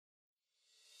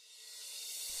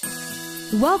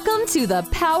Welcome to the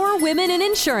Power Women in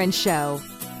Insurance Show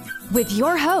with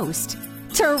your host,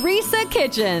 Teresa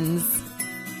Kitchens.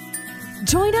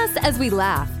 Join us as we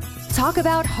laugh, talk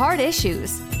about hard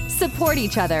issues, support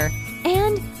each other,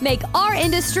 and make our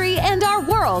industry and our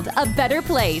world a better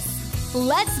place.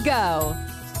 Let's go.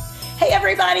 Hey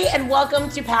everybody, and welcome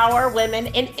to Power Women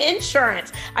in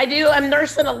Insurance. I'm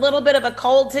nursing a little bit of a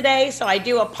cold today, so I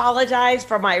do apologize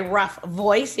for my rough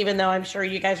voice, even though I'm sure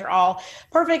you guys are all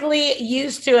perfectly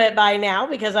used to it by now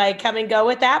because I come and go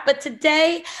with that. But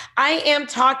today I am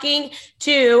talking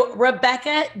to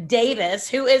Rebecca Davis,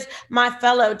 who is my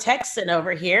fellow Texan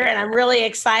over here, and I'm really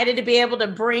excited to be able to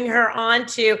bring her on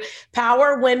to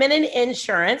Power Women in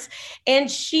Insurance.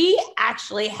 And she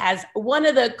actually has one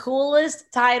of the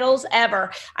coolest titles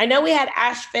ever. I know we had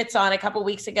Ash Fitz on a couple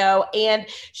weeks ago, and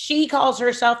she calls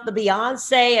herself the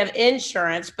Beyonce of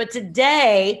insurance. But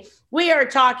today we are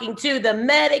talking to the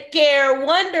Medicare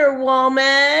Wonder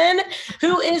Woman,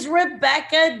 who is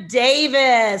Rebecca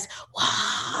Davis.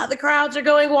 Wow, the crowds are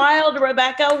going wild.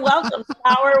 Rebecca, welcome to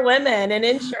Power Women in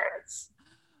Insurance.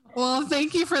 Well,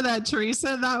 thank you for that,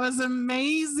 Teresa. That was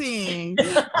amazing.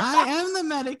 I am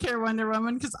the Medicare Wonder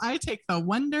Woman because I take the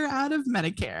wonder out of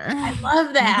Medicare. I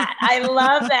love that. I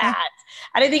love that.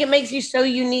 I think it makes you so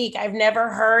unique. I've never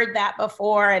heard that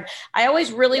before. And I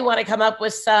always really want to come up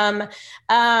with some,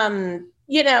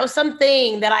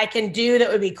 something that I can do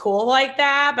that would be cool like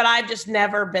that, but I've just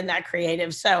never been that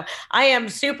creative. So I am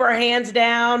super hands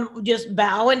down, just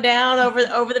bowing down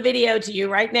over the video to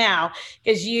you right now,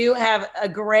 because you have a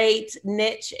great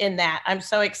niche in that. I'm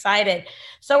so excited.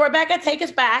 So Rebecca, take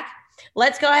us back.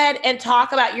 Let's go ahead and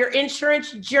talk about your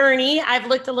insurance journey. I've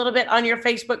looked a little bit on your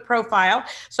Facebook profile,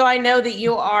 so I know that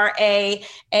you are a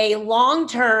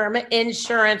long-term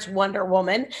insurance Wonder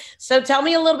Woman. So tell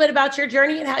me a little bit about your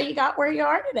journey and how you got where you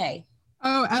are today.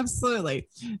 Oh, absolutely.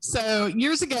 So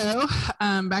years ago,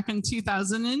 back in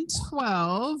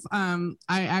 2012, I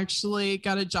actually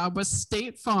got a job with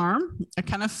State Farm. I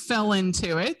kind of fell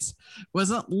into it.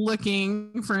 Wasn't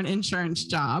looking for an insurance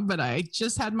job, but I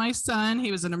just had my son.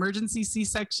 He was an emergency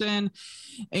C-section,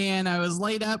 and I was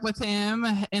laid up with him.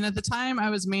 And at the time, I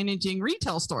was managing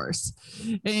retail stores.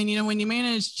 And, when you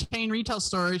manage chain retail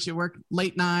stores, you work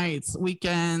late nights,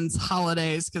 weekends,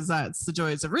 holidays, because that's the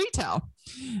joys of retail.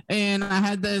 And I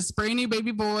had this brand new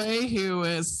baby boy who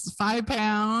was 5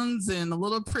 pounds and a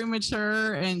little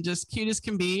premature and just cute as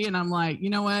can be. And I'm like, you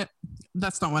know what?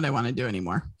 That's not what I want to do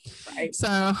anymore. Right. So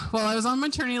while I was on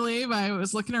maternity leave, I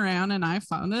was looking around and I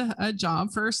found a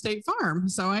job for State Farm.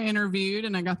 So I interviewed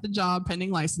and I got the job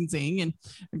pending licensing, and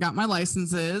I got my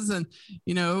licenses, and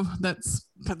that's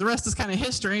the rest is kind of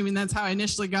history. I mean, that's how I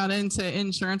initially got into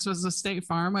insurance, was a State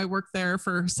Farm. I worked there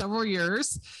for several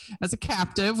years as a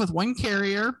captive with one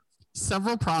carrier,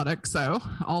 several products, so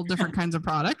all different kinds of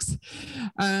products.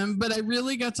 But I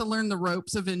really got to learn the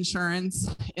ropes of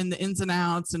insurance and the ins and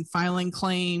outs and filing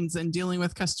claims and dealing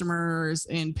with customers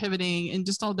and pivoting and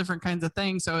just all different kinds of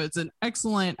things. So it's an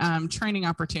excellent training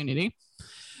opportunity.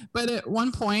 But at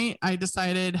one point, I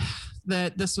decided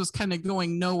that this was kind of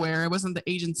going nowhere. I wasn't the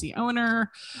agency owner.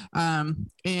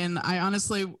 And I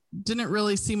honestly didn't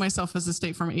really see myself as a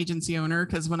State Farm agency owner,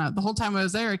 because the whole time I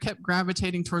was there, I kept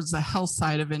gravitating towards the health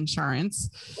side of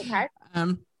insurance. Okay.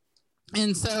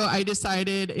 And so I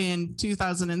decided in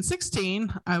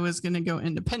 2016, I was going to go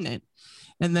independent.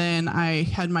 And then I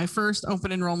had my first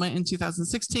open enrollment in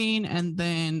 2016, and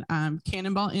then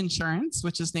Cannonball Insurance,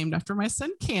 which is named after my son,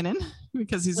 Cannon,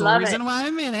 because he's the reason why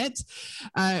I'm in it,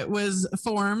 was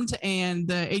formed, and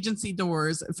the agency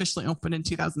doors officially opened in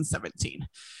 2017.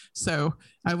 So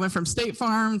I went from State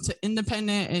Farm to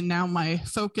independent, and now my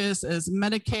focus is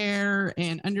Medicare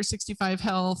and under 65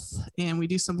 health, and we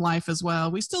do some life as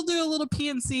well. We still do a little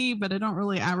PNC, but I don't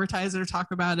really advertise it or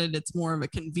talk about it. It's more of a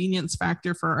convenience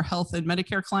factor for our health and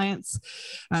Medicare clients.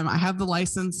 I have the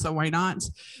license, so why not?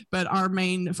 But our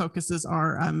main focuses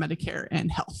are Medicare and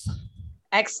health.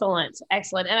 Excellent.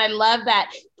 Excellent. And I love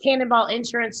that Cannonball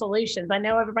Insurance Solutions. I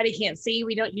know everybody can't see.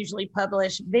 We don't usually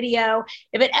publish video.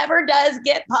 If it ever does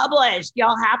get published,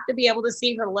 y'all have to be able to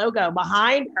see her logo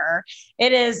behind her.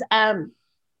 It is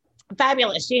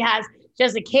fabulous. She has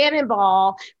just a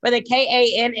cannonball with a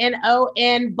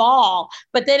Kannon ball,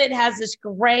 but then it has this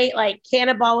great like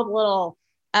cannonball with little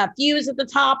fuse at the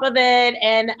top of it,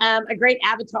 and a great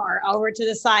avatar over to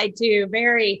the side too.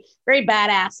 Very, very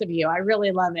badass of you. I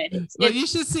really love it. You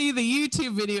should see the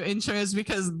YouTube video intros,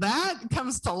 because that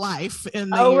comes to life in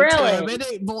the YouTube.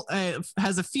 Really? It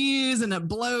has a fuse and it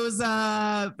blows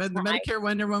up, and the Medicare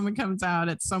Wonder Woman comes out.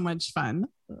 It's so much fun.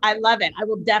 I love it. I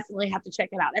will definitely have to check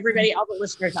it out. Everybody, all the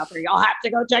listeners out there, y'all have to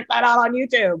go check that out on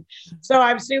YouTube. So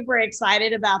I'm super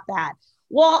excited about that.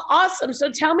 Well, awesome. So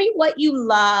tell me what you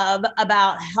love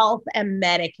about health and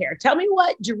Medicare. Tell me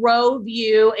what drove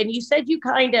you. And you said you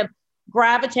kind of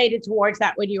gravitated towards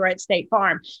that when you were at State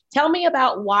Farm. Tell me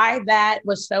about why that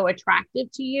was so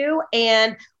attractive to you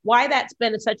and why that's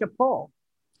been such a pull.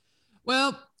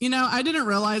 Well, I didn't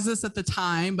realize this at the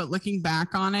time, but looking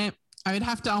back on it, I would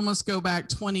have to almost go back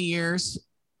 20 years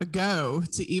ago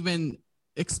to even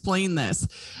explain this.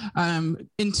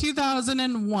 In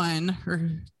 2001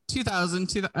 or 2000,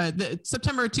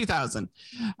 September 2000,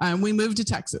 we moved to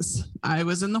Texas. I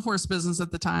was in the horse business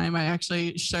at the time. I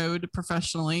actually showed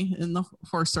professionally in the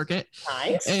horse circuit.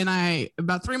 Nice. And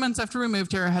about 3 months after we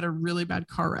moved here, I had a really bad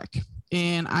car wreck.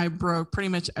 And I broke pretty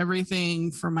much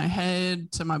everything from my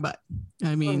head to my butt.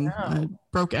 I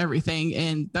broke everything.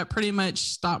 And that pretty much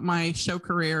stopped my show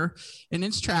career in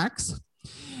its tracks.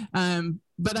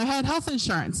 But I had health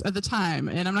insurance at the time,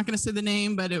 and I'm not going to say the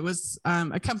name, but it was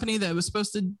a company that was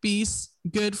supposed to be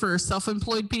good for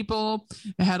self-employed people.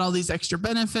 It had all these extra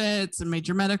benefits and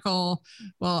major medical.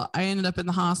 Well, I ended up in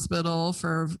the hospital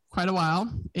for quite a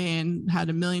while and had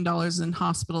 $1 million in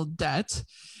hospital debt,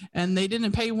 and they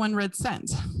didn't pay 1 red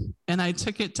cent. And I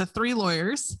took it to 3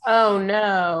 lawyers. Oh,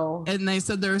 no. And they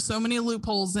said there are so many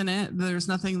loopholes in it, there's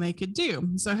nothing they could do.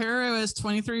 So here I was,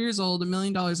 23 years old, $1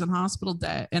 million in hospital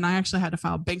debt, and I actually had to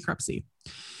file bankruptcy.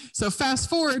 So fast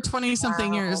forward 20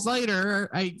 something years later,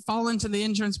 I fall into the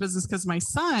insurance business because my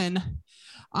son,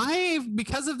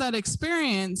 because of that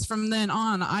experience, from then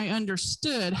on, I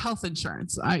understood health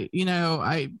insurance. I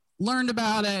learned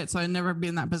about it, so I'd never be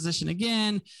in that position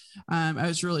again. I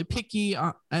was really picky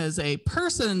as a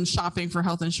person shopping for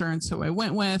health insurance, who I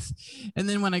went with. And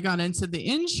then when I got into the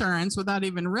insurance, without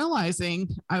even realizing,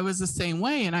 I was the same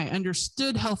way. And I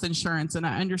understood health insurance, and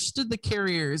I understood the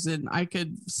carriers, and I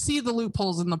could see the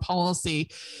loopholes in the policy.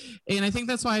 And I think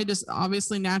that's why I just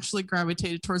obviously naturally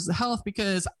gravitated towards the health,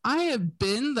 because I have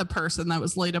been the person that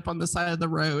was laid up on the side of the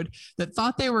road that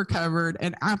thought they were covered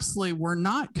and absolutely were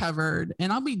not covered.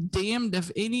 And I'll be damned if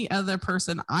any other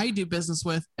person I do business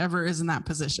with ever is in that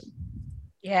position.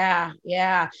 Yeah.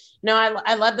 No,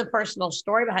 I love the personal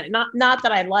story behind it. Not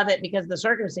that I love it because of the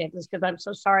circumstances, because I'm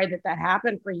so sorry that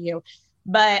happened for you.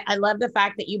 But I love the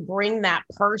fact that you bring that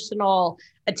personal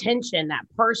attention, that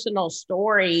personal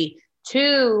story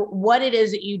to what it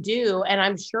is that you do. And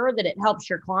I'm sure that it helps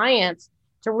your clients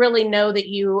to really know that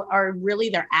you are really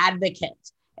their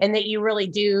advocate, and that you really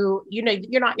do, you're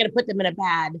not going to put them in a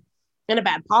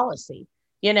bad policy.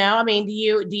 Do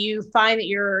you find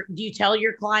that do you tell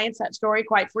your clients that story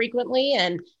quite frequently,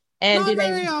 and do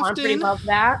they respond pretty well to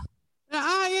that?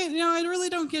 I really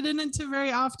don't get into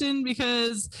very often,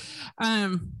 because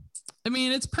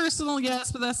it's personal,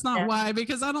 yes, but that's not why,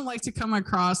 because I don't like to come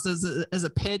across as a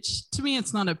pitch. To me,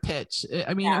 it's not a pitch.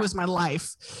 It was my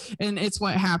life, and it's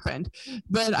what happened.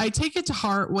 But I take it to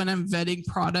heart when I'm vetting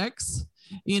products,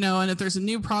 and if there's a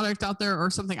new product out there or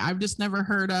something I've just never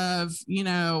heard of,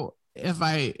 if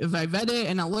I vet it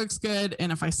and it looks good,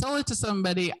 and if I sell it to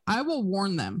somebody, I will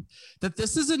warn them that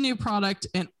this is a new product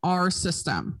in our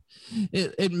system.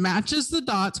 It matches the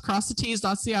dots, cross the T's,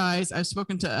 dots the I's. I've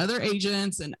spoken to other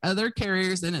agents and other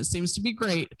carriers, and it seems to be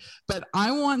great. But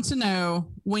I want to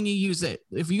know when you use it.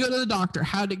 If you go to the doctor,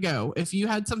 how'd it go? If you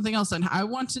had something else, and I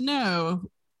want to know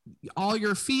all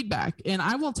your feedback, and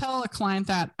I will tell a client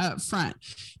that up front.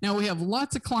 Now, we have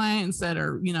lots of clients that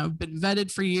are, been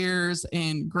vetted for years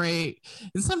and great.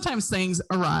 And sometimes things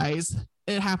arise.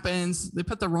 It happens. They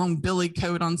put the wrong Billy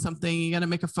code on something. You got to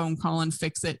make a phone call and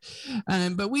fix it.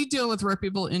 But we deal with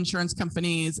reputable insurance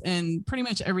companies, and pretty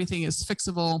much everything is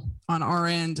fixable on our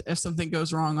end. If something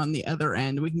goes wrong on the other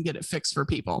end, we can get it fixed for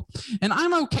people. And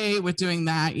I'm okay with doing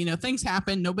that. Things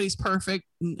happen. Nobody's perfect.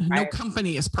 No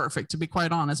company is perfect, to be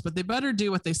quite honest, but they better do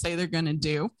what they say they're going to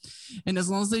do. And as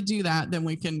long as they do that, then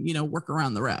we can, work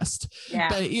around the rest.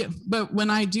 Yeah. But when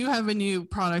I do have a new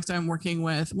product I'm working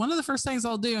with, one of the first things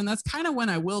I'll do, and that's kind of when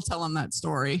I will tell them that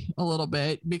story a little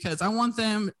bit, because I want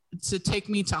them to take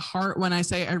me to heart when I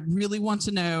say, I really want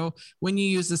to know when you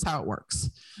use this, how it works.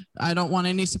 I don't want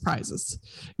any surprises,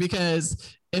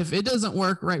 because if it doesn't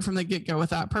work right from the get-go with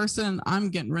that person, I'm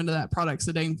getting rid of that product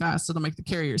so dang fast it'll make the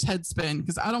carrier's head spin,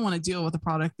 because I don't want to deal with a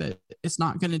product that it's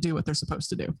not going to do what they're supposed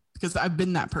to do, because I've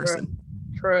been that person.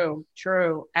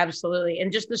 True. Absolutely.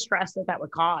 And just the stress that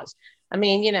would cause. I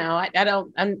mean, I know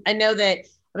that,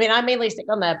 I mainly stick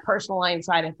on the personal line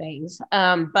side of things.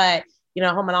 But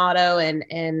home and auto and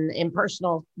in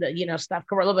personal, stuff,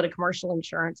 a little bit of commercial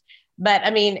insurance. But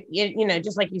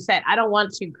just like you said, I don't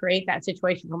want to create that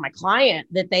situation for my client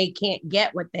that they can't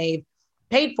get what they've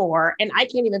paid for. And I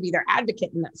can't even be their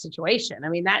advocate in that situation.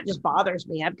 That just bothers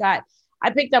me. I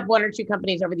picked up one or two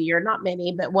companies over the year, not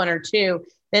many, but one or two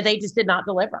that they just did not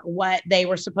deliver what they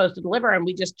were supposed to deliver. And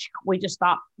we just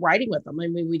stopped writing with them.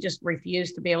 We just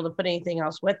refused to be able to put anything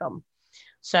else with them.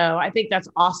 So I think that's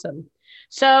awesome.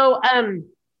 So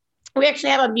we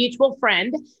actually have a mutual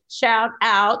friend. Shout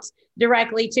out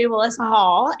directly to Melissa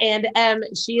Hall. And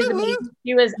she is amazing.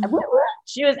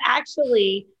 She was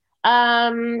actually,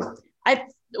 I'm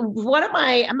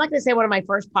not going to say one of my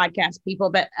first podcast people,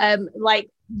 but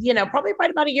probably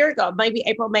right about a year ago, maybe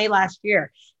April, May last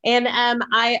year. And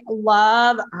I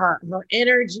love her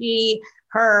energy,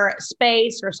 her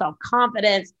space, her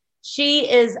self-confidence. She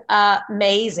is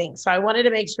amazing. So I wanted to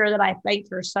make sure that I thanked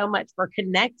her so much for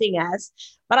connecting us.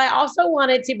 But I also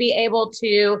wanted to be able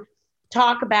to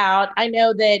talk about, I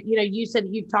know that, you said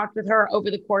you've talked with her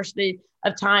over the course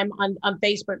of time on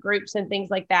Facebook groups and things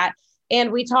like that.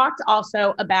 And we talked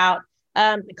also about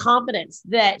the confidence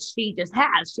that she just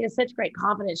has. She has such great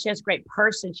confidence. She has a great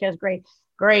person. She has great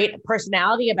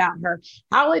personality about her.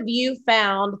 How have you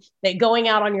found that going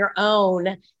out on your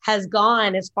own has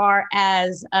gone as far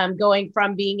as going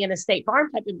from being in a State Farm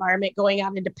type environment, going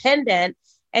out independent,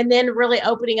 and then really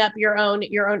opening up your own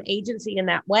agency in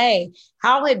that way?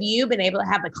 How have you been able to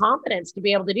have the confidence to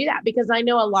be able to do that? Because I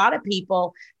know a lot of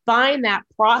people find that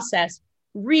process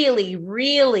really,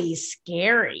 really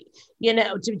scary,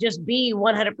 to just be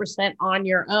 100% on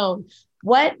your own.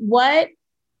 What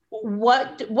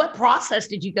process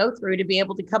did you go through to be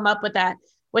able to come up with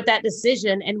that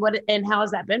decision, and how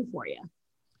has that been for you?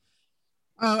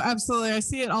 Oh, absolutely. I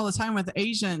see it all the time with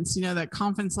agents, that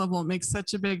confidence level makes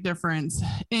such a big difference.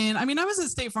 And I was at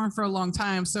State Farm for a long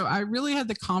time, so I really had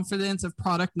the confidence of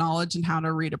product knowledge and how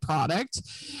to read a product.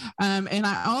 And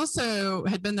I also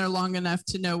had been there long enough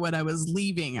to know what I was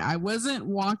leaving. I wasn't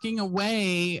walking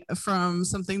away from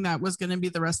something that was going to be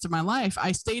the rest of my life.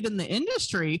 I stayed in the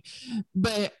industry,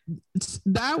 but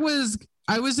I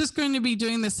was just going to be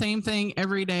doing the same thing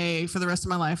every day for the rest of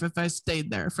my life if I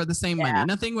stayed there for the same money.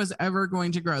 Nothing was ever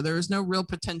going to grow. There was no real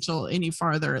potential any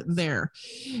farther there.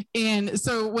 And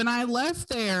so when I left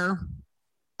there,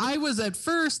 I was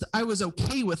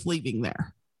okay with leaving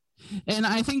there. And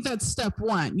I think that's step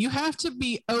one. You have to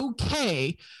be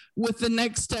okay with the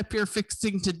next step you're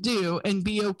fixing to do and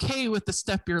be okay with the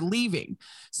step you're leaving.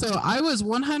 So I was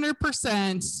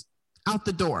 100% out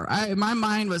the door. My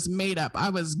mind was made up. I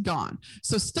was gone.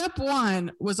 So step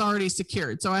one was already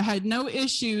secured. So I had no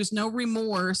issues, no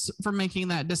remorse for making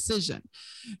that decision.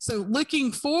 So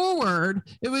looking forward,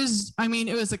 it was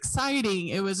exciting.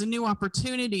 It was a new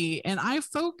opportunity. And I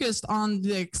focused on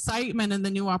the excitement and the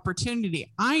new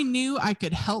opportunity. I knew I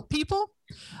could help people.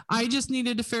 I just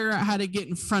needed to figure out how to get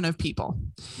in front of people.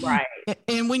 Right.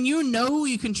 And when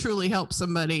you can truly help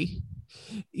somebody,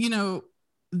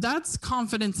 that's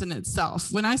confidence in itself.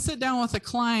 When I sit down with a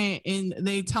client and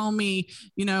they tell me,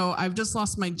 I've just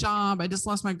lost my job, I just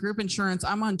lost my group insurance,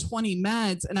 I'm on 20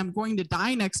 meds and I'm going to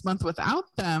die next month without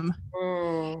them.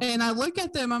 And I look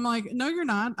at them, I'm like, no, you're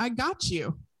not. I got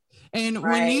you. And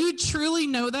when you truly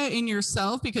know that in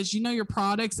yourself, because you know your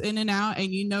products in and out,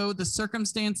 and you know the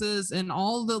circumstances and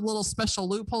all the little special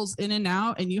loopholes in and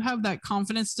out, and you have that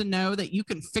confidence to know that you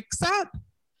can fix that,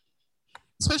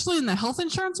 especially in the health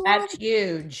insurance world. That's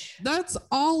huge. That's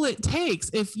all it takes.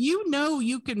 If you know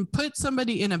you can put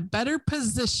somebody in a better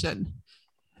position,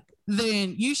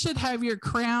 then you should have your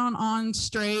crown on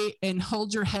straight and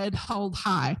hold your head held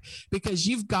high, because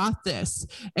you've got this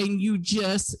and you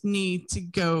just need to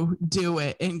go do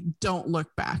it and don't look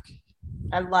back.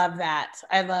 I love that.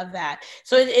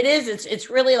 So it's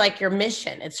really like your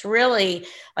mission. It's really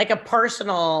like a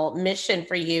personal mission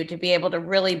for you to be able to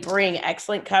really bring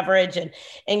excellent coverage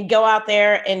and go out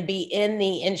there and be in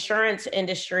the insurance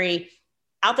industry,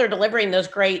 out there delivering those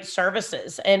great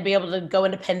services and be able to go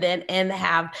independent and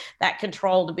have that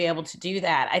control to be able to do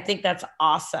that. I think that's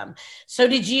awesome. So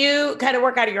did you kind of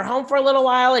work out of your home for a little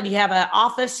while, and you have an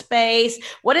office space?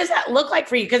 What does that look like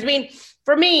for you? Because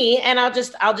for me, and I'll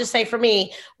just say for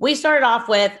me, we started off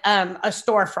with a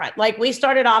storefront. Like we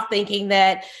started off thinking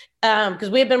that because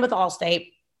we had been with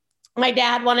Allstate, my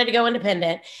dad wanted to go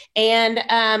independent.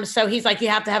 And so he's like, you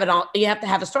have to have a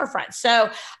storefront. So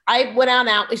I went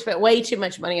out. We spent way too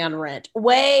much money on rent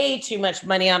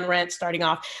starting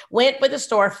off, went with a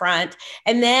storefront.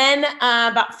 And then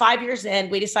about 5 years in,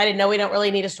 we decided, no, we don't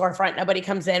really need a storefront. Nobody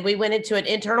comes in. We went into an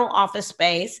internal office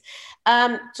space.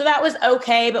 So that was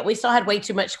okay, but we still had way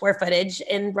too much square footage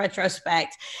in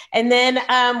retrospect. And then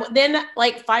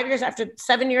like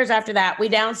 7 years after that, we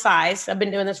downsized. I've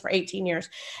been doing this for 18 years.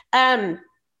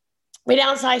 We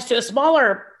downsized to a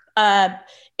smaller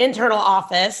internal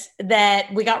office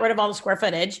that we got rid of all the square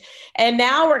footage. And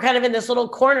now we're kind of in this little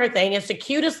corner thing. It's the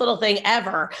cutest little thing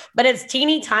ever, but it's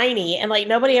teeny tiny and like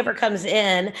nobody ever comes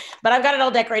in, but I've got it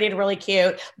all decorated really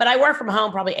cute, but I work from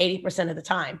home probably 80% of the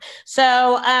time.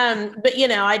 So, but you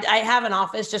know, I have an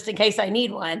office just in case I need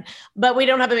one, but we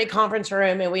don't have a big conference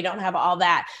room and we don't have all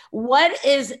that. What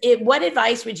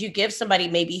advice would you give somebody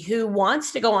maybe who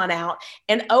wants to go on out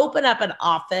and open up an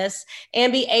office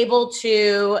and be able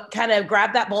to kind of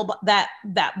grab that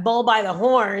bull by the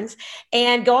horns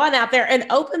and go on out there and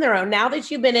open their own? Now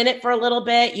that you've been in it for a little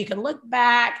bit, you can look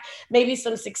back, maybe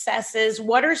some successes.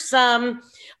 What are some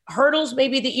hurdles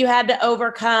maybe that you had to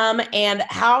overcome, and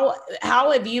how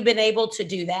have you been able to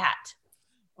do that?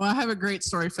 Well, I have a great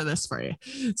story for this for you.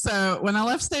 So when I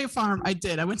left State Farm, I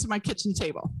went to my kitchen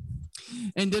table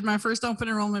and did my first open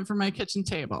enrollment for my kitchen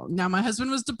table. Now my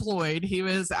husband was deployed. He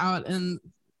was out in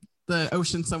the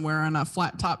ocean somewhere on a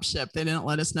flat top ship. They didn't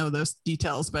let us know those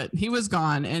details, but he was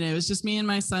gone and it was just me and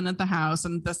my son at the house.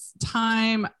 And this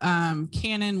time,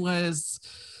 Cannon was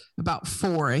about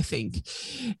 4, I think.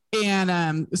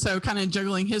 And so kind of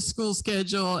juggling his school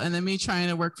schedule and then me trying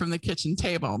to work from the kitchen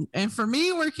table. And for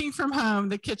me, working from home,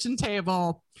 the kitchen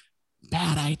table,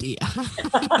 bad idea.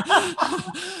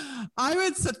 I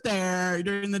would sit there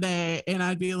during the day and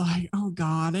I'd be like, oh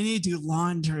God, I need to do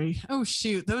laundry. Oh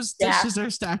shoot, those dishes are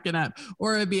stacking up.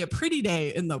 Or it'd be a pretty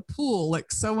day in the pool,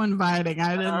 like so inviting.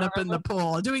 I'd end up in the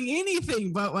pool doing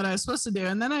anything but what I was supposed to do.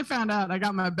 And then I found out I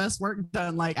got my best work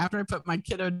done like after I put my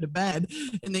kiddo to bed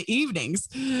in the evenings.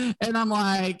 And I'm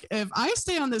like, if I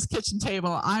stay on this kitchen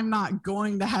table, I'm not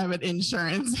going to have an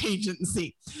insurance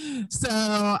agency. So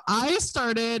I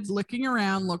started looking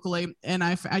around locally and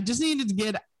I just needed to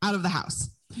get out of the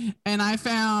house. And I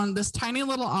found this tiny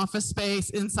little office space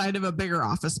inside of a bigger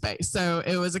office space. So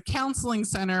it was a counseling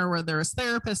center where there was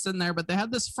therapists in there, but they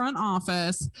had this front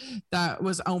office that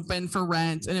was open for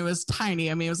rent and it was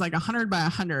tiny. I mean, it was like 100 by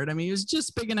 100. I mean, it was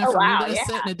just big enough for me to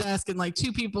sit in a desk and like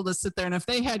 2 people to sit there. And if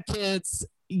they had kids,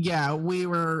 yeah, we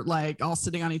were like all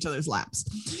sitting on each other's laps.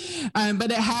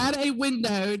 But it had a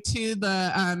window to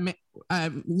the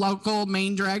local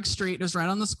main drag street. It was right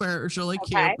on the square. It was really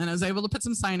cute. And I was able to put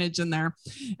some signage in there.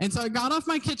 And so I got off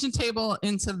my kitchen table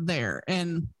into there.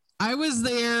 And I was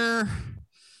there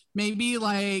maybe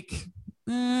like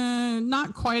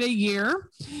not quite a year.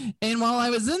 And while I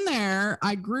was in there,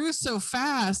 I grew so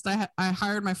fast, I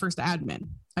hired my first admin.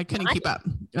 I couldn't keep up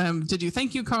to do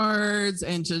thank you cards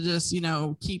and to just,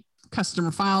 keep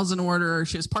customer files in order.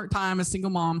 She was part-time, a single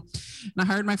mom, and I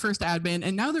hired my first admin.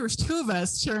 And now there was 2 of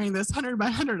us sharing this 100 by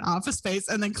 100 office space.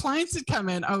 And then clients would come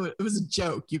in. Oh, it was a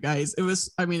joke, you guys. It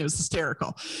was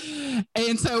hysterical.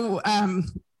 And so,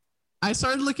 I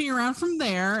started looking around from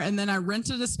there, and then I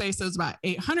rented a space that was about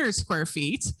 800 square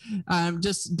feet,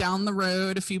 just down the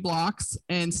road a few blocks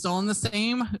and still in the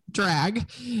same drag.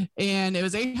 And it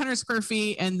was 800 square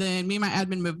feet. And then me and my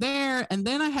admin moved there, and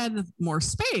then I had more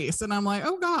space. And I'm like,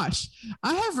 oh gosh,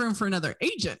 I have room for another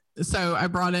agent. So I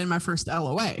brought in my first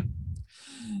LOA.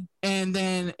 And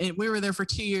then we were there for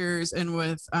 2 years and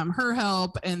with her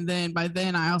help. And then by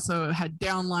then I also had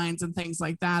downlines and things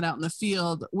like that out in the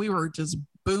field. We were just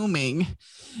booming.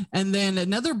 And then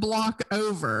another block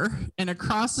over and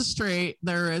across the street,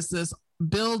 there is this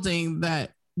building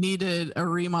that needed a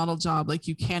remodel job like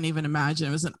you can't even imagine.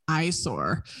 It was an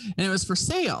eyesore and it was for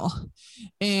sale.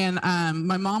 And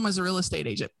my mom was a real estate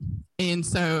agent. And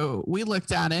so we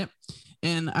looked at it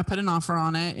and I put an offer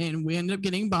on it and we ended up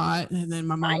getting bought. And then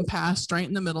my mom passed right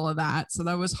in the middle of that. So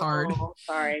that was hard. Oh,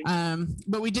 sorry.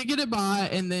 But we did get it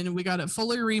bought and then we got it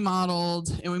fully remodeled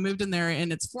and we moved in there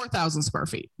and it's 4,000 square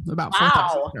feet, about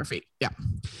 4,000 square feet. Yeah.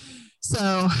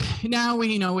 So now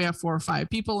we have 4 or 5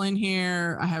 people in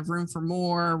here. I have room for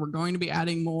more. We're going to be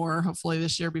adding more, hopefully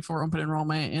this year before open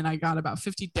enrollment. And I got about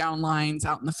 50 downlines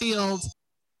out in the field.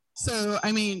 So,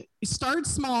 I mean, start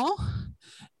small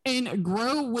and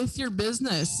grow with your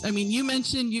business. I mean, you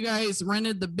mentioned you guys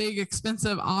rented the big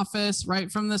expensive office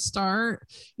right from the start.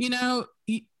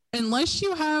 unless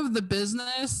you have the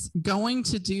business going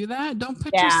to do that, don't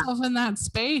put Yeah. yourself in that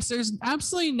space. There's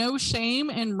absolutely no shame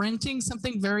in renting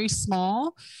something very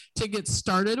small to get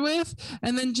started with,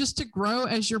 and then just to grow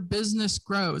as your business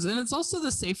grows. And it's also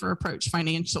the safer approach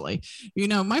financially. You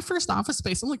know, my first office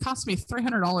space only cost me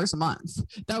 $300 a month.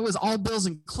 That was all bills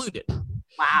included.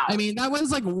 Wow. I mean, that was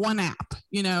like one app.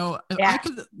 You know, Yeah.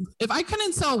 if I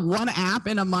couldn't sell one app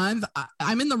in a month,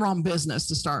 I'm in the wrong business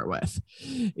to start with,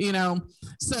 you know.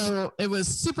 So it was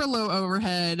super low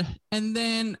overhead. And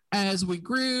then as we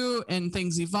grew and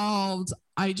things evolved,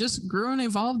 I just grew and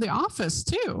evolved the office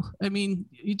too. I mean,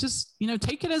 you just, you know,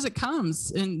 take it as it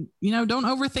comes, and, you know, don't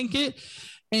overthink it,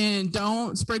 and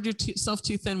don't spread yourself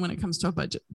too thin when it comes to a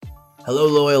budget. Hello,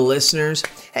 loyal listeners.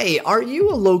 Hey, are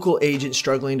you a local agent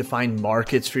struggling to find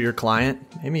markets for your client?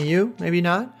 Maybe you, maybe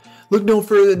not. Look no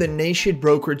further than Nation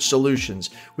Brokerage Solutions.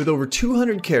 With over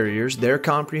 200 carriers, their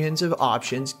comprehensive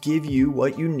options give you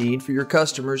what you need for your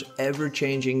customers'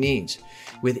 ever-changing needs.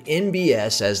 With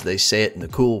NBS, as they say it in the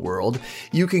cool world,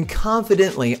 you can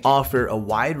confidently offer a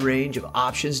wide range of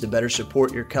options to better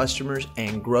support your customers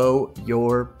and grow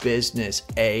your business,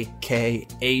 aka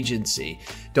agency.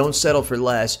 Don't settle for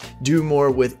less. Do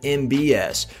more with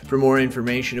NBS. For more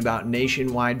information about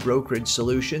nationwide brokerage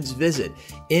solutions, visit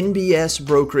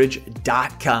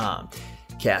nbsbrokerage.com.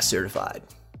 CAS certified.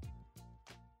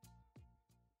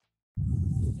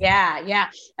 Yeah.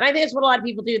 And I think that's what a lot of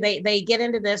people do. They get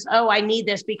into this, oh, I need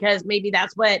this because maybe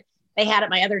that's what they had at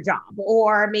my other job,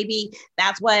 or maybe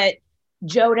that's what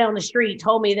Joe down the street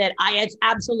told me that I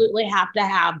absolutely have to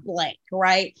have blank,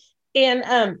 right? And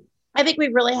I think we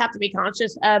really have to be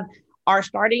conscious of our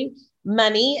starting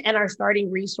money and our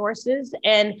starting resources.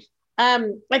 And I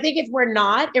think if we're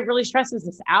not, it really stresses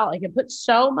us out. Like, it puts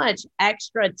so much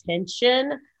extra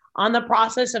tension on the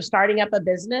process of starting up a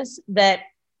business that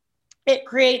it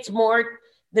creates more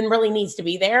than really needs to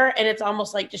be there. And it's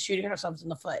almost like just shooting ourselves in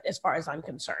the foot, as far as I'm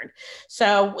concerned.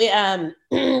 So we,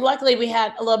 luckily we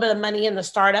had a little bit of money in the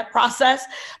startup process,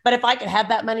 but if I could have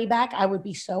that money back, I would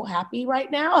be so happy right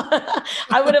now.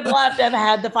 I would have loved to have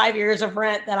had the 5 years of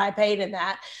rent that I paid in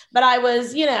that, but I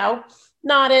was, you know,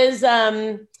 not as,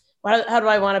 how do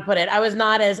I want to put it? I was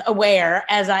not as aware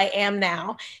as I am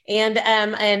now. And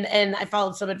I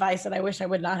followed some advice that I wish I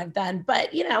would not have done,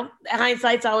 but, you know,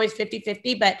 hindsight's always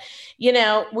 50-50, but, you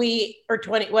know, or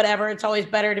 20, whatever. It's always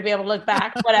better to be able to look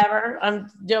back, whatever. I'm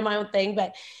doing my own thing,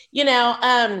 but, you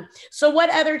know, so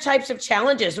what other types of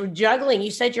challenges were juggling?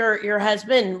 You said your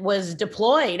husband was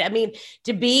deployed. I mean,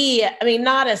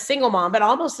 not a single mom, but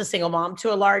almost a single mom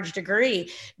to a large degree,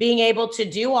 being able to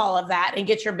do all of that and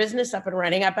get your business up and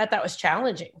running. I bet that was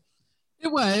challenging.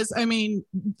 It was. I mean,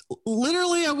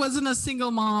 literally, I wasn't a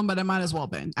single mom, but I might as well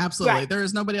been. Absolutely. Right. There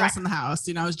was nobody else in the house.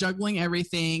 You know, I was juggling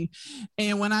everything.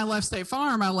 And when I left State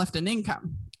Farm, I left an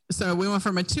income. So we went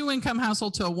from a 2-income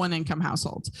household to a 1-income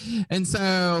household. And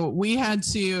so we had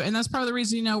to, and that's part of the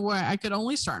reason, you know, why I could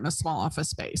only start in a small office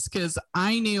space, because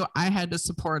I knew I had to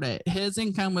support it. His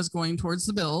income was going towards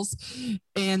the bills,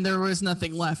 and there was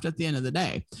nothing left at the end of the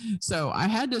day. So I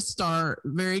had to start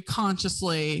very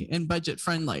consciously and budget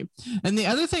friendly. And the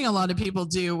other thing a lot of people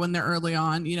do when they're early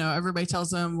on, you know, everybody tells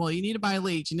them, well, you need to buy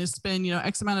leads. You need to spend, you know,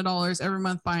 X amount of dollars every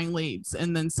month buying leads,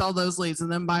 and then sell those leads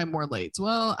and then buy more leads.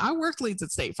 Well, I worked leads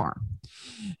at State Farm.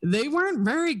 They weren't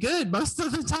very good most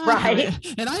of the time, right?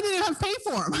 And I didn't have to pay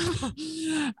for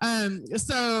them.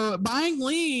 So buying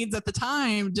leads at the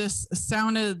time just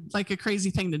sounded like a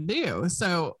crazy thing to do.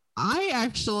 So I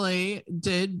actually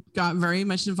got very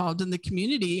much involved in the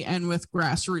community and with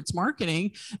grassroots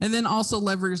marketing, and then also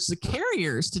leveraged the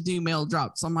carriers to do mail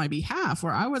drops on my behalf,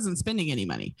 where I wasn't spending any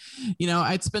money. You know,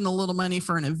 I'd spend a little money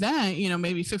for an event, you know,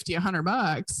 maybe $50,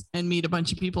 $100, and meet a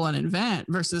bunch of people at an event,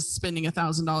 versus spending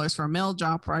 $1,000 for a mail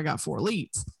drop where I got 4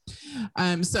 leads.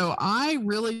 So I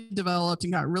really developed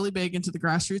and got really big into the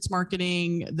grassroots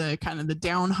marketing, the kind of the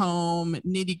down home,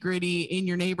 nitty gritty, in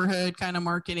your neighborhood kind of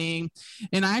marketing.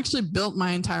 And I actually built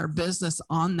my entire business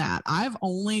on that. I've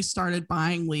only started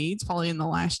buying leads probably in the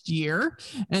last year.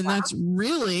 And that's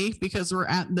really because we're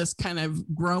at this kind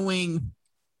of growing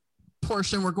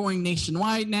portion. We're going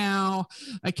nationwide now.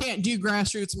 I can't do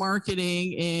grassroots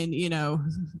marketing in, you know,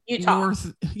 Utah.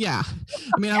 Yeah.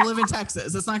 I mean, I live in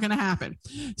Texas. It's not going to happen.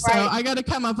 So right. I got to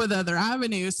come up with other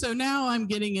avenues. So now I'm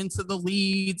getting into the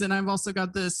leads, and I've also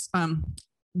got this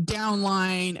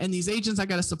downline and these agents I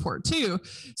got to support too.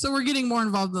 So we're getting more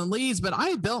involved in the leads, but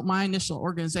I built my initial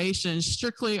organization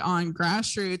strictly on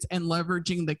grassroots and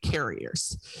leveraging the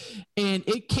carriers. And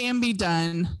it can be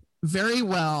done very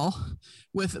well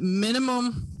with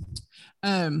minimum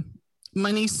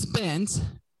money spent,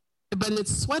 but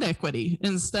it's sweat equity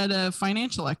instead of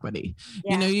financial equity.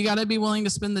 Yeah. You know, you got to be willing to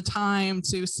spend the time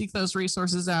to seek those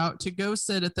resources out, to go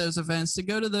sit at those events, to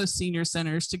go to those senior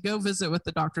centers, to go visit with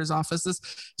the doctor's offices,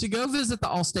 to go visit the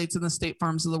Allstates and the State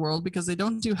Farms of the world, because they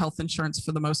don't do health insurance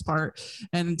for the most part,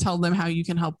 and tell them how you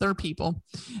can help their people.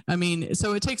 I mean,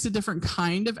 so it takes a different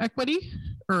kind of equity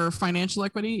or financial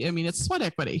equity. I mean, it's sweat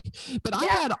equity, but I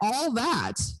had all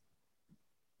that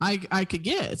I could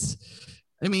get.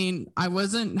 I mean, I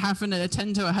wasn't having to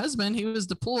attend to a husband. He was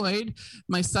deployed.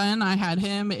 My son, I had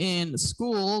him in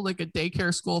school, like a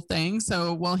daycare school thing.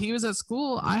 So while he was at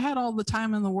school, I had all the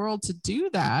time in the world to do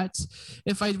that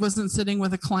if I wasn't sitting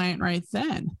with a client right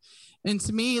then. And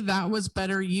to me, that was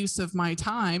better use of my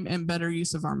time and better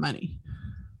use of our money.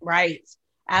 Right.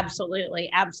 Absolutely.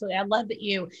 Absolutely. I love that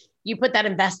you put that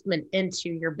investment into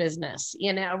your business,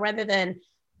 you know, rather than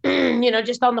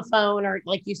just on the phone, or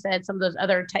like you said, some of those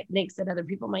other techniques that other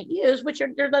people might use,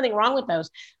 there's nothing wrong with those,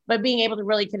 but being able to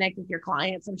really connect with your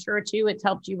clients, I'm sure too, it's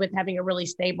helped you with having a really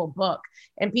stable book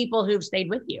and people who've stayed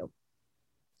with you.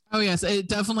 Oh, yes, it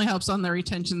definitely helps on the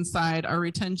retention side. Our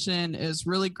retention is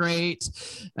really great.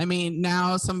 I mean,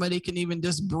 now somebody can even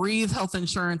just breathe health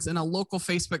insurance in a local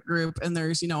Facebook group, and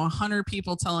there's, 100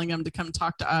 people telling them to come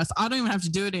talk to us. I don't even have to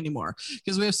do it anymore,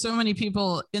 because we have so many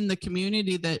people in the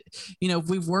community that,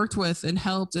 we've worked with and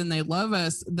helped, and they love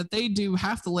us, that they do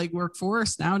half the legwork for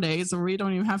us nowadays, or we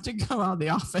don't even have to go out of the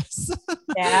office.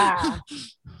 Yeah.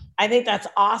 I think that's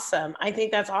awesome.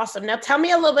 Now tell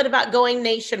me a little bit about going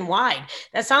nationwide.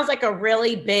 That sounds like a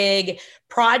really big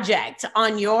project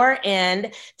on your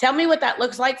end. Tell me what that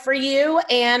looks like for you,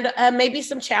 and maybe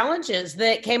some challenges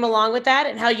that came along with that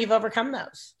and how you've overcome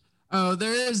those. Oh,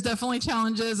 there is definitely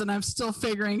challenges, and I'm still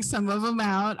figuring some of them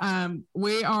out.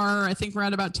 I think we're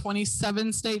at about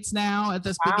 27 states now. At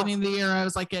this beginning of the year, I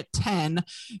was like at 10.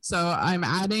 So I'm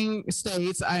adding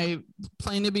states. I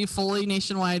plan to be fully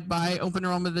nationwide by open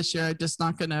enrollment this year. I'm just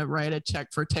not going to write a check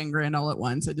for 10 grand all at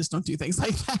once. I just don't do things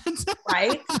like that.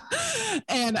 Right.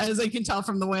 And as I can tell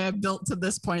from the way I've built to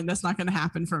this point, that's not going to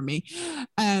happen for me.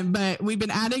 But we've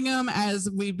been adding them as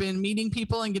we've been meeting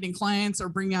people and getting clients or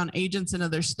bringing on agents in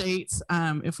other states.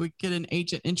 If we get an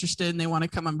agent interested and they want to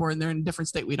come on board and they're in a different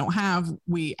state we don't have,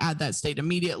 we add that state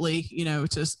immediately,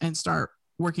 and start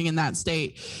working in that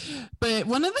state. But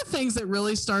one of the things that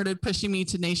really started pushing me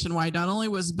to nationwide not only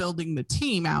was building the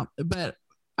team out, but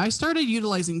I started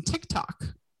utilizing TikTok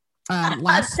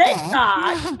last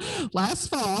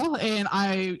fall. And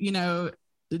I,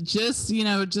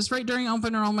 just right during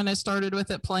open enrollment, I started with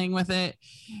it, playing with it.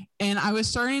 And I was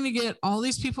starting to get all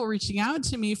these people reaching out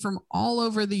to me from all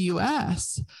over the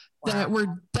US that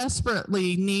were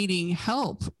desperately needing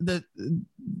help, that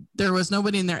there was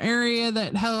nobody in their area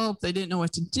that helped. They didn't know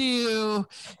what to do.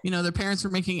 Their parents were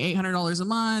making $800 a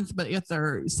month, but yet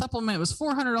their supplement was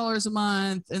 $400 a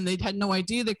month, and they had no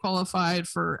idea they qualified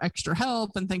for extra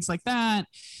help and things like that.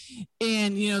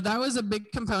 And, that was a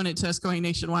big component to us going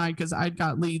nationwide, because I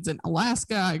got leads in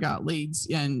Alaska. I got leads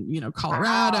in,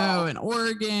 Colorado and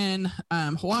Oregon,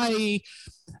 Hawaii.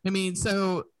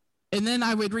 And then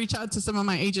I would reach out to some of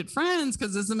my agent friends,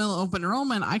 because it's the middle of open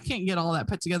enrollment. I can't get all that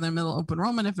put together in the middle of open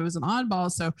enrollment if it was an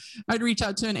oddball. So I'd reach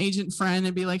out to an agent friend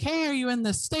and be like, hey, are you in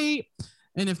this state?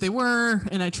 And if they were,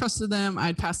 and I trusted them,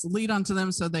 I'd pass the lead on to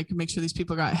them so they could make sure these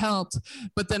people got helped.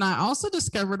 But then I also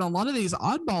discovered a lot of these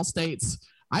oddball states,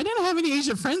 I didn't have any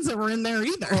agent friends that were in there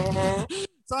either. Mm-hmm.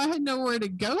 So I had nowhere to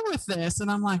go with this. And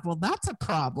I'm like, well, that's a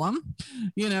problem,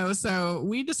 so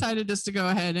we decided just to go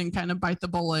ahead and kind of bite the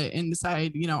bullet and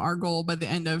decide, our goal by the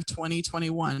end of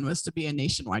 2021 was to be a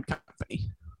nationwide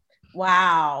company.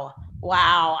 Wow.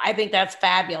 I think that's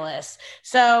fabulous.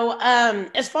 So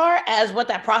as far as what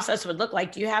that process would look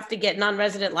like, do you have to get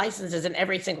non-resident licenses in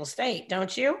every single state,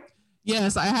 don't you?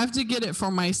 Yes, I have to get it for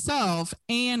myself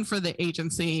and for the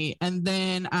agency. And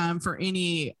then for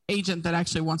any agent that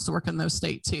actually wants to work in those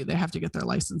states too, they have to get their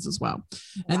license as well.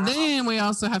 Wow. And then we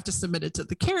also have to submit it to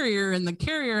the carrier, and the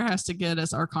carrier has to get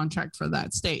us our contract for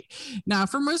that state. Now,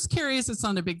 for most carriers, it's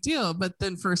not a big deal. But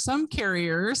then for some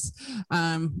carriers,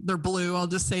 they're blue, I'll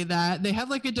just say that, they have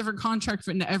like a different contract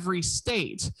in every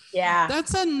state. Yeah.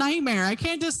 That's a nightmare. I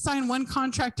can't just sign one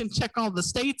contract and check all the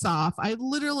states off. I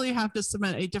literally have to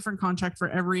submit a different contract for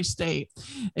every state.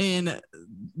 And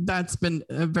that's been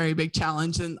a very big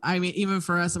challenge. And I mean, even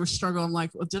for us, we're struggling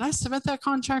like, well, did I submit that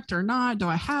contract or not? Do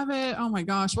I have it? Oh my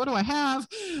gosh, what do I have?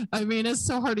 I mean, it's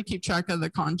so hard to keep track of the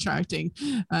contracting.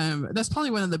 That's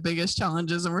probably one of the biggest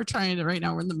challenges. And we're trying to, right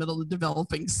now, we're in the middle of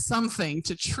developing something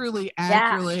to truly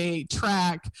accurately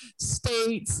track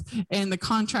states and the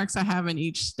contracts I have in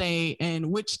each state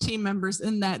and which team members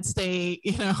in that state,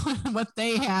 you know, what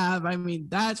they have. I mean,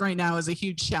 that right now is a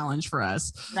huge challenge for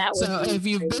us. So if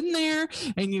you've been there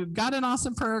and you've got an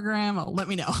awesome program, let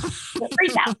me know.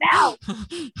 Reach out now.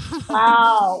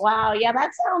 Wow. Yeah,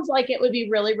 that sounds like it would be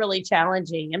really, really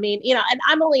challenging. I mean, you know, and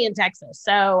I'm only in Texas,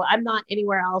 so I'm not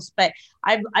anywhere else, but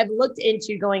I've looked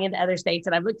into going into other states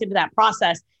and I've looked into that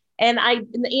process. And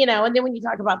you know, and then when you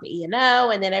talk about the E&O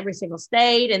and then every single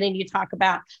state, and then you talk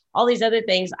about all these other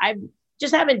things, I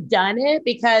just haven't done it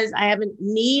because I haven't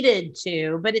needed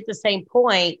to. But at the same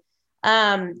point,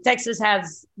 Texas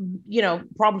has, you know,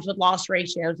 problems with loss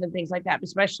ratios and things like that,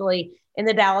 especially in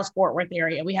the Dallas-Fort Worth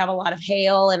area. We have a lot of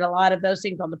hail and a lot of those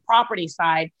things on the property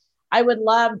side. I would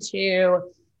love to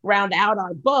round out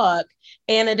our book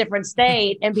in a different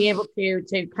state and be able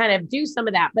to kind of do some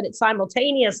of that. But it's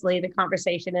simultaneously, the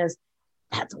conversation is,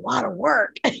 that's a lot of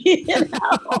work, you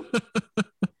know?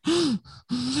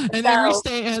 And every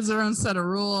state has their own set of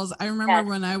rules. I remember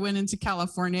when I went into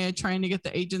California trying to get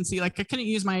the agency, like I couldn't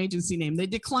use my agency name. They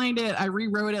declined it. I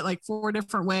rewrote it like 4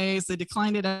 different ways. They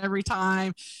declined it every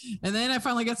time. And then I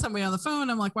finally got somebody on the phone.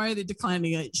 I'm like, why are they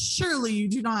declining it? Surely you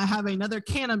do not have another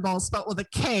cannonball spelled with a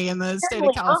K in the state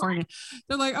of California.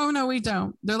 They're like, oh no, we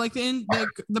don't. They're like,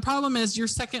 the problem is your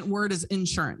second word is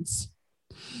insurance.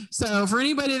 So for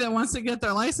anybody that wants to get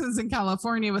their license in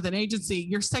California with an agency,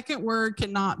 your second word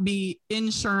cannot be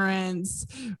insurance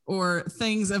or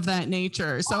things of that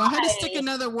nature. So I had to stick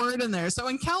another word in there. So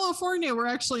in California, we're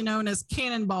actually known as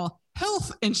Cannonball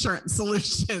Health Insurance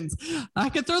Solutions. I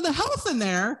could throw the health in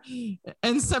there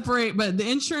and separate, but the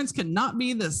insurance cannot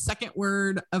be the second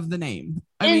word of the name.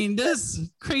 I mean, just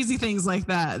crazy things like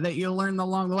that you'll learn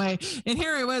along the way. And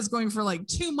here I was going for like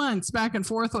 2 months back and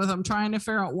forth with them, trying to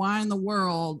figure out why in the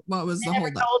world, what was the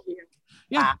holdup.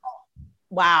 Yeah.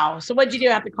 Wow. So what'd you do?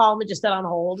 Have to call them and just sit on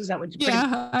hold? Is that what you?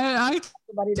 Yeah, I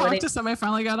talked to somebody. I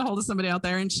finally got a hold of somebody out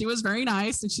there, and she was very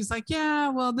nice. And she's like, "Yeah,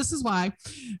 well, this is why."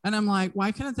 And I'm like,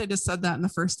 "Why couldn't they just said that in the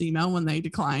first email when they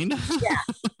declined?" Yeah,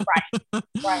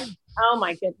 right. Oh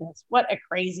my goodness, what a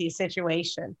crazy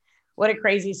situation! What a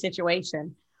crazy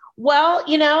situation. Well,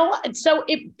 you know, so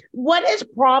what is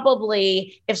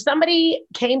probably if somebody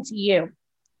came to you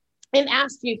and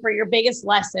asked you for your biggest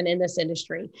lesson in this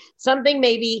industry, something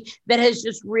maybe that has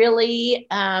just really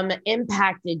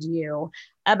impacted you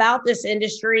about this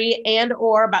industry and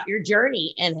or about your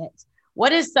journey in it.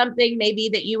 What is something maybe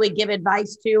that you would give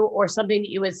advice to, or something that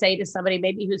you would say to somebody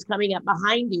maybe who's coming up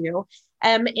behind you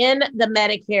in the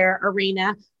Medicare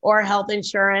arena or health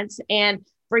insurance? And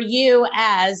for you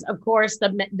as, of course, the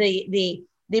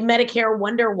Medicare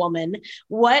Wonder Woman,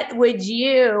 what would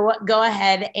you go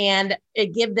ahead and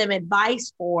give them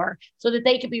advice for so that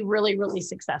they could be really, really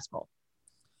successful?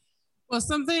 Well,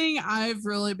 something I've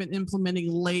really been implementing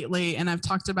lately, and I've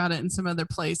talked about it in some other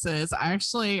places. I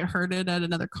actually heard it at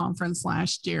another conference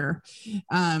last year.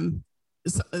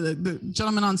 So the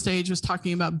gentleman on stage was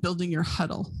talking about building your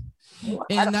huddle.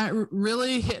 And that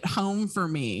really hit home for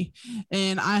me.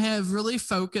 And I have really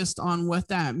focused on what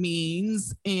that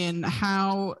means and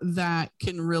how that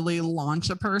can really launch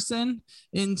a person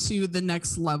into the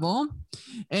next level.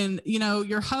 And, you know,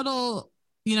 your huddle,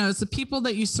 you know, it's the people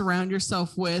that you surround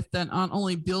yourself with that not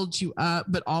only build you up,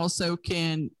 but also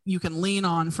you can lean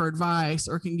on for advice,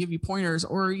 or can give you pointers,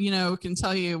 or, you know, can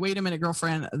tell you, wait a minute,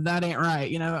 girlfriend, that ain't right.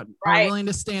 You know, are willing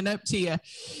to stand up to you.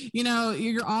 You know,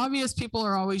 your obvious people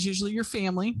are always usually your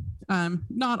family.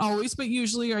 Not always, but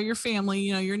usually are your family,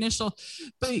 you know, your initial,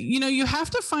 but, you know, you have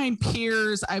to find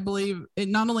peers, I believe,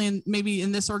 not only maybe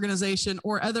in this organization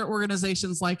or other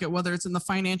organizations like it, whether it's in the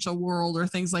financial world or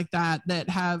things like that, that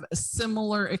have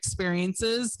similar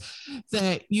experiences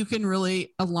that you can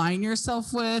really align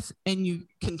yourself with and you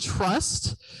can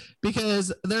trust,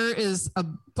 because there is a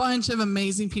bunch of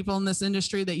amazing people in this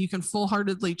industry that you can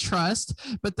full-heartedly trust,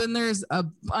 but then there's a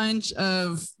bunch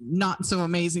of not so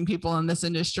amazing people in this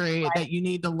industry that you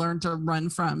need to learn to run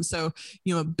from. So,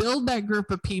 you know, build that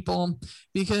group of people,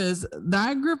 because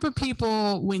that group of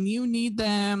people, when you need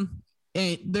them,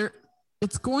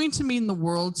 it's going to mean the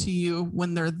world to you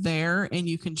when they're there and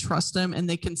you can trust them and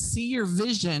they can see your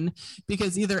vision,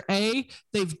 because either A,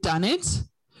 they've done it,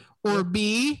 or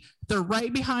B, they're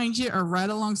right behind you or right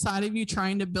alongside of you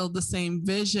trying to build the same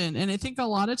vision. And I think a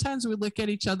lot of times we look at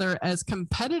each other as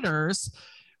competitors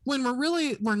when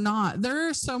we're not. There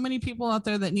are so many people out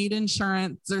there that need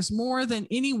insurance. There's more than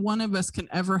any one of us can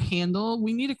ever handle.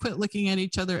 We need to quit looking at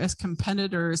each other as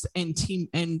competitors and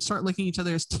start looking at each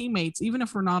other as teammates, even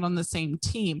if we're not on the same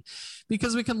team,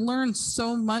 because we can learn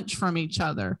so much from each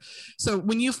other. So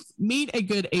when you meet a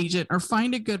good agent or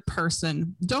find a good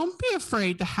person, don't be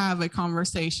afraid to have a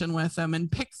conversation with them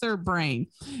and pick their brain.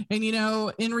 And,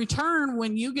 in return,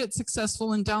 when you get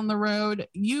successful and down the road,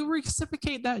 you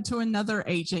reciprocate that to another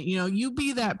agent. You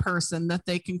be that person that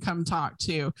they can come talk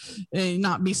to and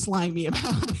not be slimy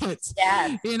about it.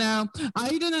 Yes. I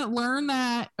didn't learn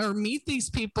that or meet these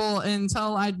people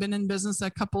until I'd been in business a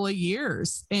couple of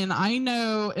years. And I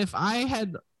know if I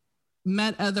had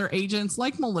met other agents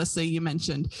like Melissa, you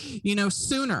mentioned,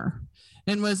 sooner,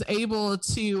 and was able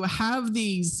to have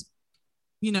these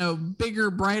bigger,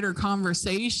 brighter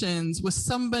conversations with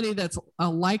somebody that's a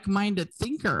like-minded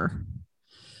thinker,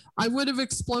 I would have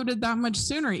exploded that much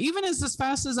sooner. Even as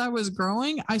fast as I was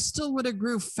growing, I still would have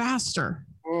grew faster.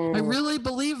 I really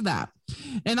believe that.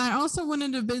 And I also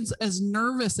wouldn't have been as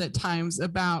nervous at times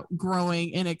about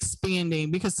growing and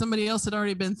expanding because somebody else had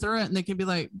already been through it, and they can be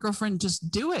like, girlfriend, just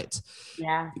do it.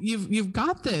 Yeah. You've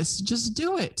got this. Just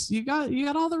do it. You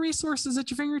got all the resources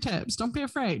at your fingertips. Don't be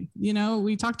afraid.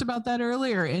 We talked about that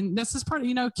earlier. And this is part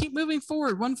of, keep moving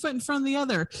forward, one foot in front of the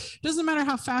other. Doesn't matter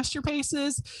how fast your pace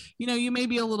is. You may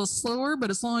be a little slower, but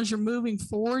as long as you're moving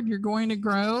forward, you're going to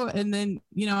grow. And then,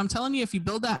 I'm telling you, if you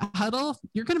build that huddle,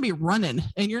 you're going to be running,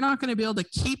 and you're not going to be able to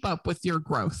keep up with your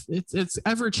growth. It's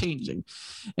ever changing.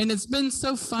 And it's been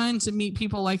so fun to meet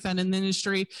people like that in the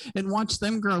industry and watch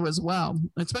them grow as well,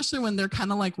 especially when they're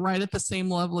kind of like right at the same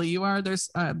level you are. There's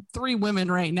 3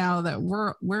 women right now that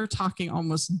we're talking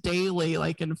almost daily,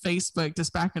 like in Facebook,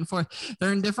 just back and forth.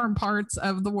 They're in different parts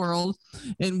of the world,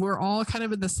 and we're all kind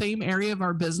of in the same area of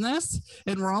our business,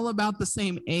 and we're all about the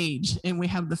same age, and we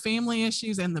have the family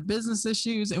issues and the business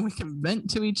issues, and we can vent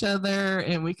to each other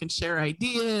and we can share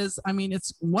ideas. I mean,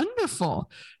 it's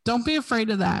wonderful. Don't be afraid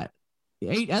of that.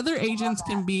 Other agents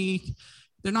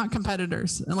they're not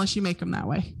competitors unless you make them that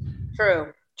way.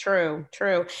 True. And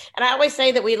I always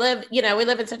say that we live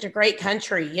in such a great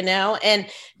country, and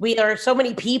there are so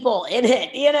many people in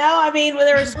it, I mean,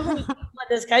 there are so many people in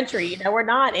this country, we're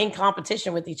not in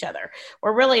competition with each other.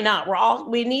 We're really not.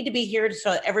 We need to be here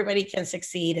so everybody can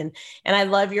succeed. And I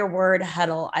love your word,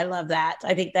 huddle. I love that.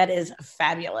 I think that is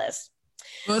fabulous.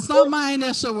 Well, it's not my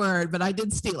initial word, but I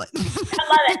did steal it.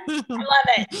 I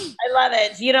love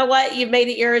it. You know what? You've made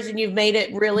it yours, and you've made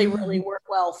it really, really work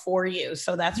well for you.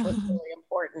 So that's what's really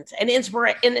important, and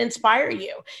inspire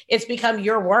you. It's become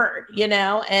your word, and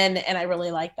I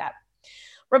really like that.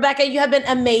 Rebecca, you have been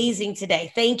amazing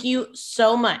today. Thank you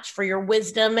so much for your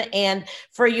wisdom and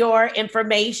for your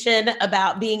information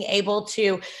about being able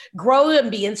to grow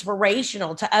and be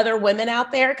inspirational to other women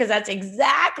out there, because that's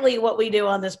exactly what we do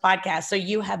on this podcast. So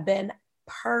you have been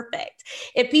perfect.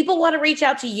 If people want to reach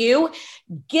out to you,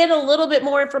 get a little bit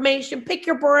more information, pick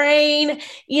your brain,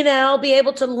 be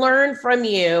able to learn from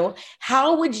you,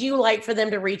 how would you like for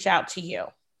them to reach out to you?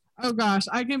 Oh gosh,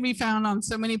 I can be found on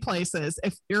so many places.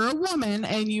 If you're a woman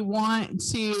and you want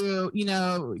to,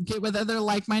 get with other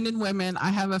like-minded women,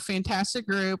 I have a fantastic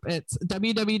group. It's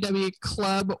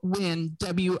www.clubwin,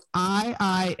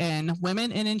 WIIN,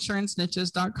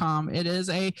 womeninsuranceNiches.com. It is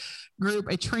a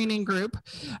training group.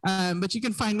 But you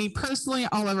can find me personally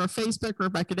all over Facebook,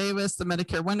 Rebecca Davis, the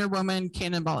Medicare Wonder Woman,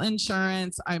 Cannonball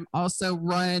Insurance. I'm also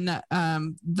run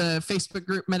the Facebook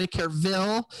group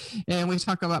Medicareville, and we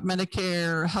talk about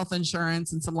Medicare, health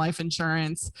insurance, and some life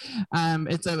insurance.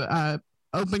 It's a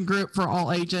open group for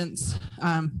all agents.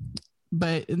 And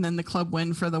then the Club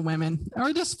Win for the women,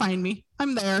 or just find me.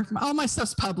 I'm there. All my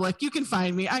stuff's public. You can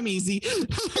find me. I'm easy.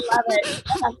 Love it.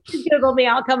 Just Google me.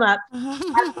 I'll come up.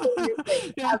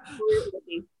 Absolutely. Yeah.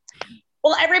 Absolutely.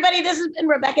 Well, everybody, this has been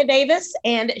Rebecca Davis,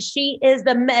 and she is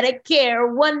the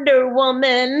Medicare Wonder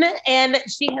Woman, and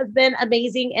she has been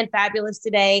amazing and fabulous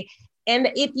today. And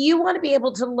if you want to be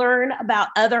able to learn about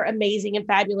other amazing and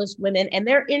fabulous women and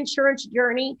their insurance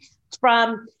journey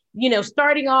from,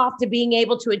 starting off to being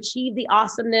able to achieve the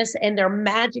awesomeness and their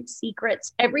magic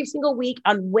secrets, every single week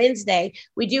on Wednesday,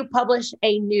 we do publish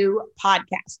a new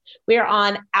podcast. We are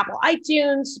on Apple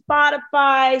iTunes,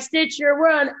 Spotify, Stitcher.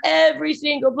 We're on every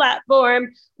single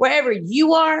platform. Wherever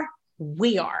you are,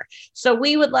 we are. So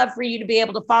we would love for you to be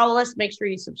able to follow us. Make sure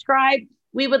you subscribe.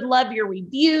 We would love your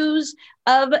reviews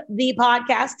of the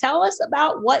podcast. Tell us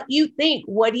about what you think.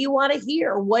 What do you want to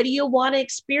hear? What do you want to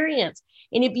experience?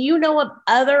 And if you know of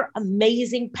other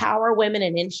amazing power women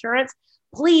in insurance,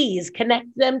 please connect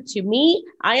them to me.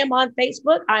 I am on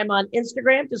Facebook. I'm on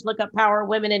Instagram. Just look up Power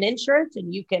Women in Insurance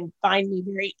and you can find me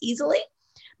very easily.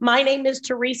 My name is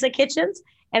Teresa Kitchens,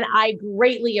 and I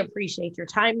greatly appreciate your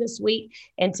time this week.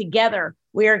 And together,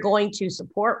 we are going to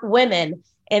support women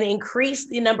and increase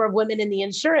the number of women in the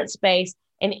insurance space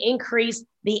and increase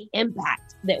the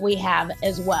impact that we have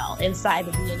as well inside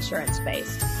of the insurance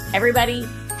space. Everybody,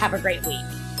 have a great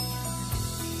week.